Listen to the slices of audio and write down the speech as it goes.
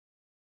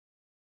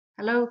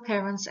Hello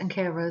parents and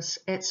carers,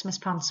 it's Miss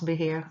Ponsonby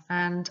here,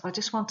 and I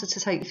just wanted to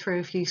take you through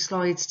a few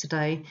slides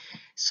today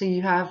so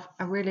you have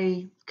a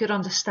really good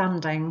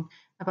understanding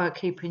about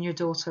keeping your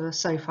daughter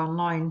safe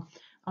online.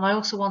 And I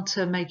also want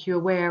to make you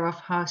aware of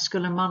how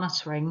school are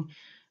monitoring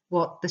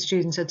what the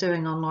students are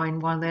doing online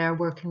while they are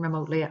working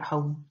remotely at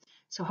home.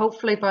 So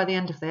hopefully by the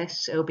end of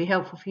this, it'll be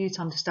helpful for you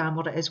to understand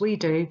what it is we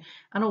do,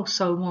 and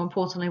also more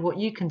importantly, what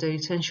you can do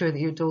to ensure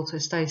that your daughter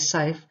stays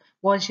safe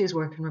while she is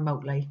working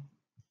remotely.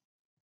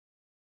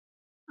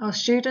 Our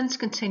students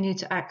continue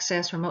to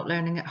access remote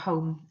learning at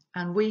home,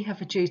 and we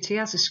have a duty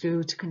as a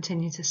school to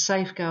continue to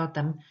safeguard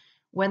them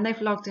when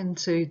they've logged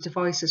into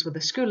devices with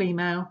a school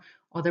email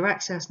or they're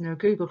accessing their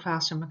Google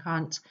Classroom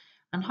account.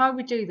 And how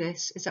we do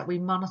this is that we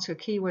monitor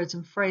keywords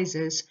and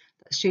phrases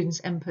that students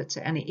input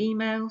to any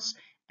emails,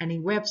 any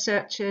web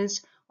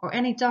searches, or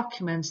any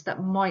documents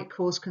that might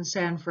cause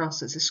concern for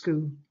us as a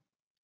school.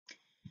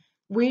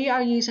 We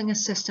are using a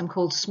system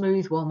called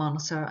Smoothwall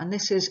Monitor, and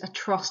this is a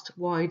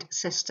trust-wide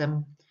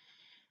system.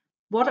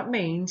 What it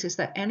means is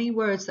that any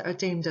words that are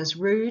deemed as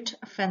rude,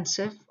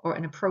 offensive, or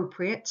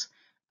inappropriate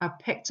are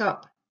picked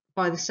up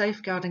by the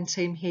safeguarding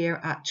team here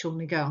at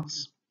Cholney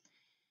Girls.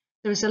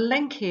 There is a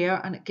link here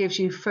and it gives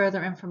you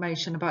further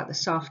information about the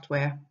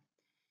software.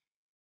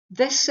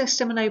 This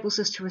system enables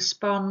us to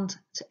respond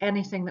to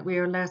anything that we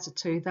are alerted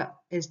to that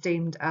is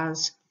deemed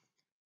as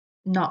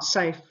not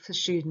safe for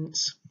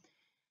students.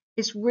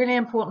 It's really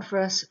important for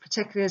us,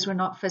 particularly as we're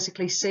not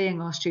physically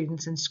seeing our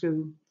students in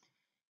school.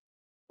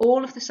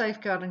 All of the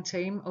safeguarding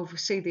team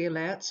oversee the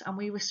alerts and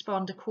we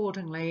respond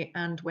accordingly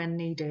and when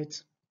needed.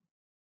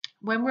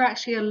 When we're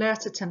actually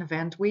alerted to an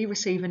event, we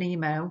receive an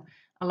email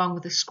along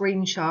with a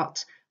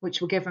screenshot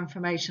which will give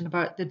information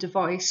about the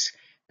device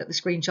that the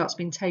screenshot's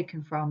been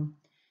taken from.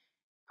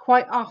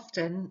 Quite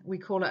often we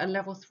call it a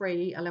level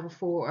 3, a level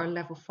 4 or a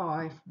level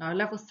 5. Now a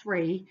level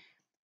 3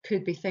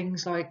 could be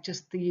things like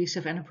just the use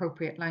of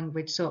inappropriate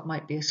language, so it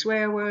might be a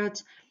swear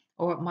word,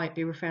 or it might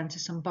be referring to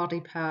some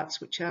body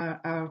parts which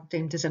are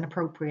deemed as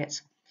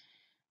inappropriate.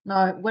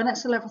 Now, when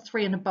it's a level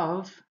 3 and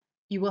above,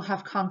 you will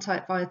have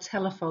contact via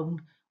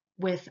telephone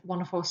with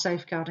one of our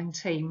safeguarding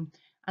team.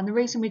 And the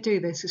reason we do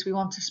this is we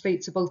want to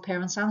speak to both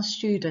parents and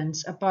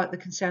students about the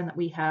concern that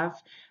we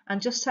have, and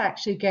just to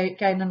actually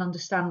gain an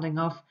understanding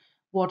of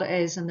what it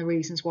is and the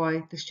reasons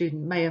why the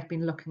student may have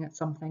been looking at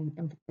something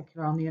in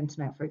particular on the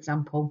internet, for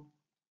example.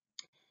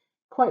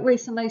 Quite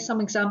recently,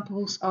 some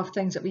examples of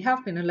things that we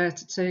have been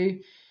alerted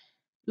to: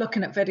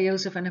 looking at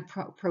videos of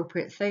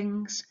inappropriate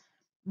things,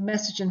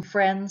 messaging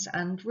friends,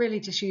 and really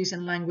just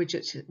using language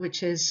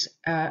which is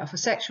of a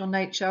sexual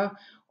nature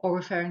or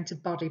referring to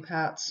body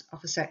parts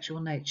of a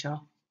sexual nature.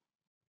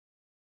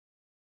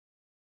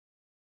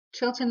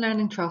 Chiltern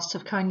Learning Trust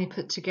have kindly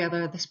put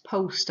together this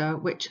poster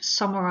which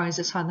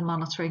summarises how the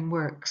monitoring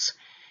works.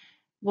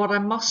 What I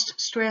must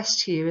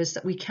stress to you is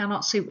that we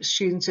cannot see what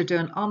students are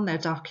doing on their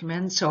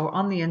documents or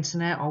on the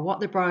internet or what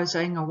they're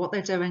browsing or what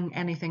they're doing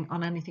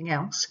on anything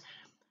else.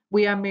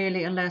 We are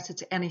merely alerted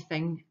to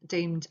anything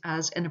deemed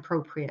as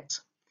inappropriate.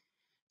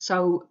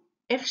 So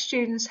if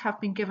students have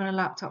been given a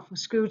laptop from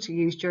school to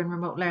use during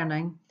remote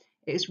learning,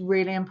 it is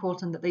really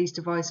important that these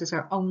devices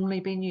are only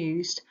being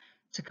used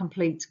to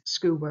complete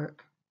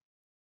schoolwork.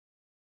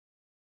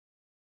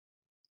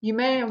 You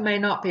may or may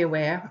not be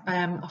aware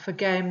of a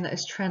game that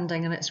is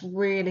trending and it's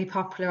really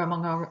popular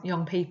among our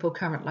young people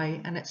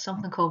currently, and it's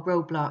something called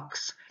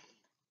Roblox.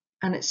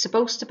 And it's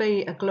supposed to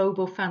be a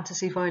global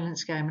fantasy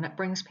violence game, and it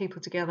brings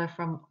people together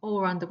from all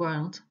around the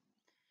world.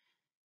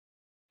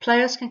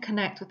 Players can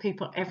connect with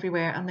people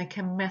everywhere and they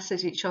can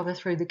message each other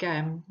through the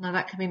game. Now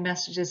that can be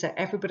messages that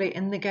everybody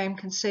in the game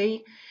can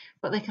see,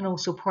 but they can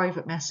also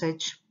private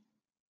message.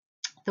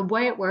 The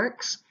way it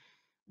works: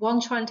 one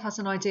child has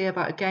an idea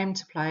about a game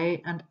to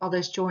play and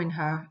others join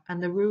her,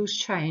 and the rules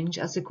change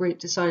as the group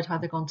decide how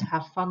they're going to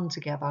have fun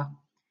together.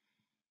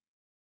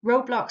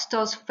 Roblox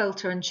does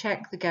filter and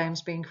check the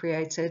games being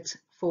created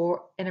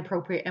for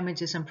inappropriate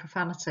images and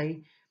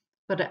profanity,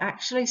 but it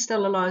actually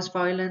still allows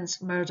violence,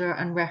 murder,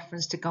 and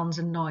reference to guns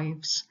and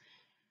knives.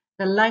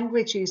 The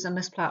language used on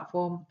this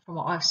platform, from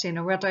what I've seen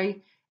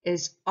already,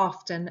 is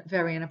often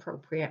very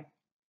inappropriate.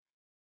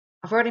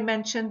 I've already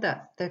mentioned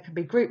that there can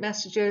be group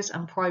messages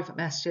and private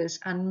messages,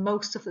 and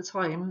most of the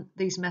time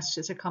these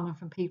messages are coming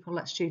from people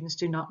that students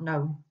do not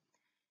know.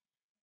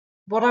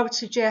 What I would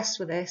suggest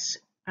with this,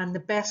 and the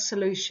best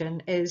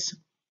solution, is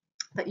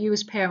that you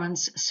as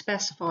parents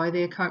specify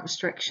the account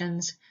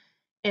restrictions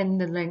in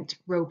the linked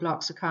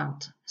Roblox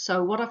account.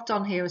 So what I've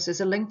done here is there's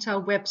a link to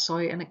our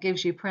website and it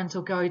gives you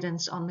parental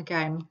guidance on the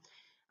game.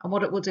 And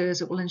what it will do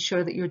is it will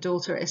ensure that your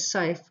daughter is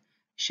safe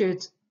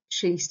should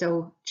she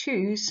still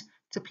choose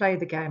to play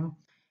the game.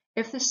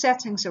 If the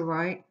settings are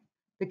right,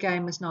 the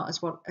game is not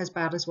as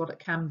bad as what it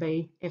can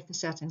be if the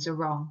settings are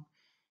wrong.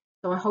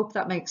 So I hope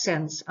that makes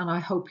sense, and I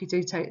hope you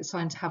do take the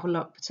time to have a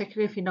look,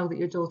 particularly if you know that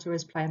your daughter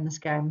is playing this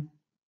game.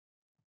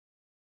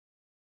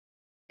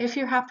 If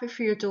you're happy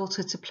for your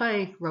daughter to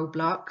play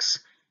Roblox,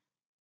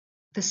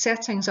 The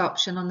settings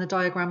option on the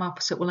diagram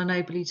opposite will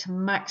enable you to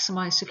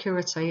maximize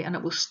security, and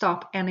it will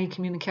stop any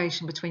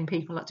communication between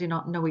people that do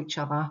not know each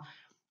other.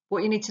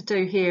 What you need to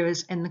do here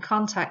is in the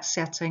contact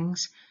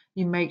settings,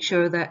 you make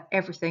sure that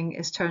everything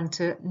is turned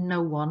to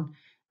no one.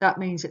 That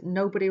means that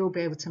nobody will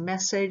be able to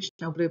message,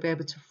 nobody will be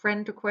able to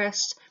friend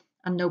request,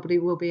 and nobody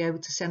will be able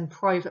to send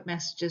private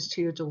messages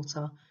to your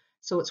daughter.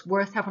 So it's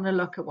worth having a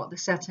look at what the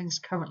settings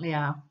currently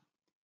are.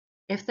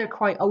 If they're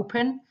quite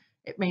open,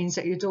 it means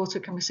that your daughter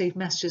can receive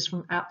messages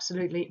from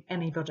absolutely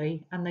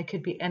anybody, and they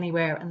could be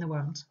anywhere in the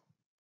world.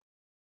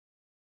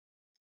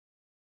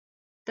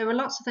 There are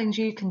lots of things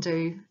you can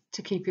do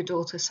to keep your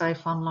daughter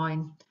safe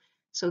online.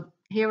 So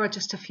here are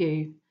just a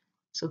few.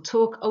 So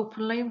talk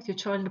openly with your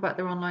child about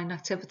their online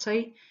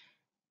activity.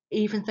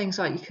 Even things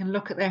like you can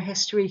look at their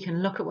history, you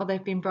can look at what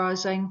they've been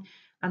browsing,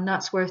 and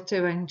that's worth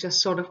doing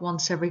just sort of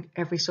once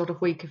every sort of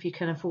week if you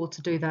can afford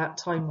to do that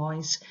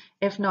time-wise.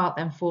 If not,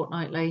 then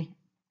fortnightly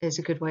is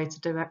a good way to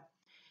do it.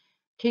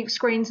 Keep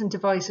screens and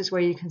devices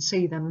where you can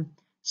see them.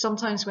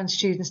 Sometimes when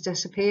students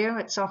disappear,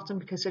 it's often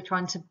because they're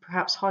trying to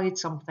perhaps hide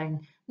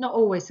something. Not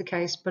always the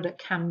case, but it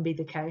can be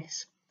the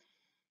case.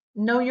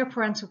 Know your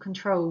parental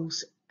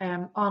controls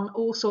on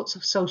all sorts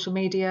of social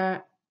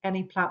media,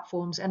 any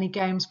platforms, any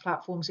games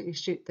platforms that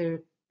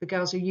the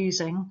girls are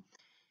using.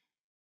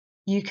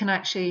 You can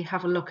actually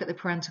have a look at the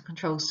parental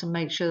controls to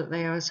make sure that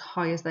they are as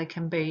high as they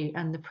can be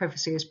and the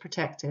privacy is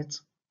protected.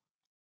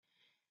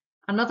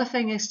 Another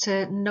thing is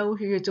to know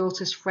who your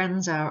daughter's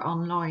friends are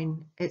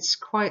online. It's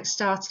quite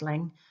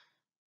startling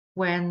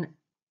when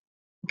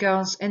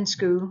girls in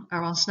school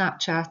are on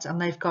Snapchat and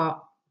they've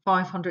got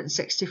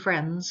 560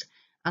 friends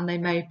and they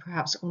may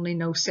perhaps only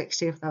know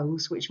 60 of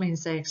those, which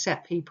means they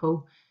accept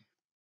people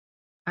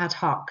ad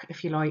hoc,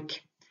 if you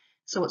like.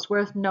 So it's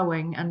worth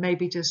knowing and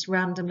maybe just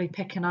randomly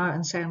picking out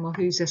and saying, well,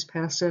 who's this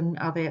person?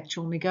 Are they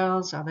actually only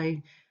girls? Are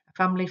they a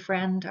family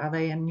friend? Are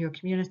they in your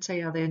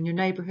community? Are they in your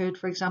neighbourhood,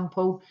 for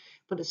example?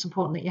 But it's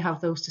important that you have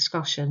those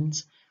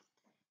discussions.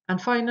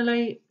 And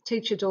finally,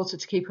 teach your daughter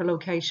to keep her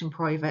location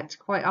private.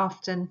 Quite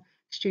often,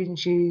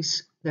 students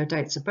use their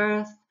dates of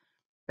birth,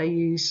 they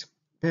use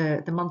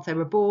the month they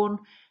were born,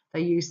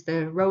 they use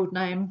the road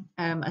name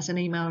as an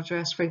email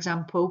address, for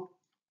example,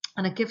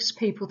 and it gives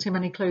people too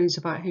many clues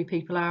about who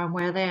people are and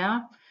where they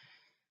are.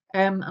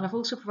 And I've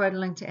also provided a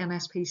link to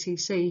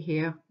NSPCC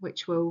here,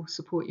 which will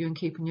support you in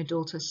keeping your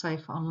daughter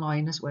safe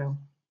online as well.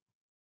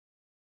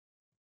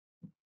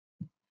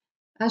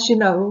 As you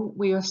know,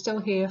 we are still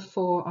here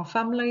for our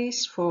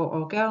families, for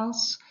our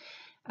girls,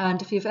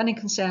 and if you have any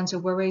concerns or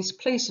worries,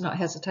 please do not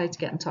hesitate to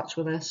get in touch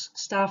with us.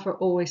 Staff are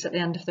always at the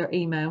end of their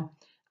email,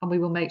 and we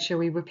will make sure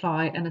we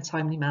reply in a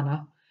timely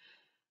manner.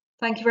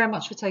 Thank you very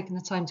much for taking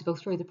the time to go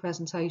through the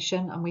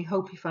presentation, and we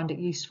hope you found it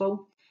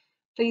useful.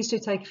 Please do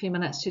take a few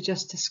minutes to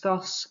just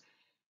discuss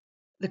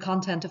the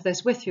content of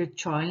this with your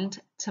child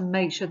to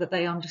make sure that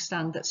they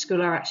understand that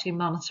school are actually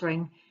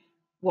monitoring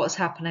what's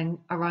happening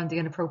around the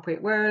inappropriate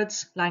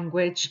words,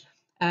 language,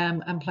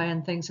 and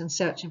playing things and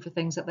searching for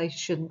things that they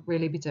shouldn't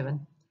really be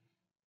doing.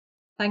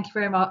 Thank you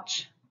very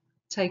much.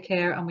 Take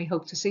care, and we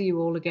hope to see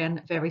you all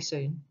again very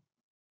soon.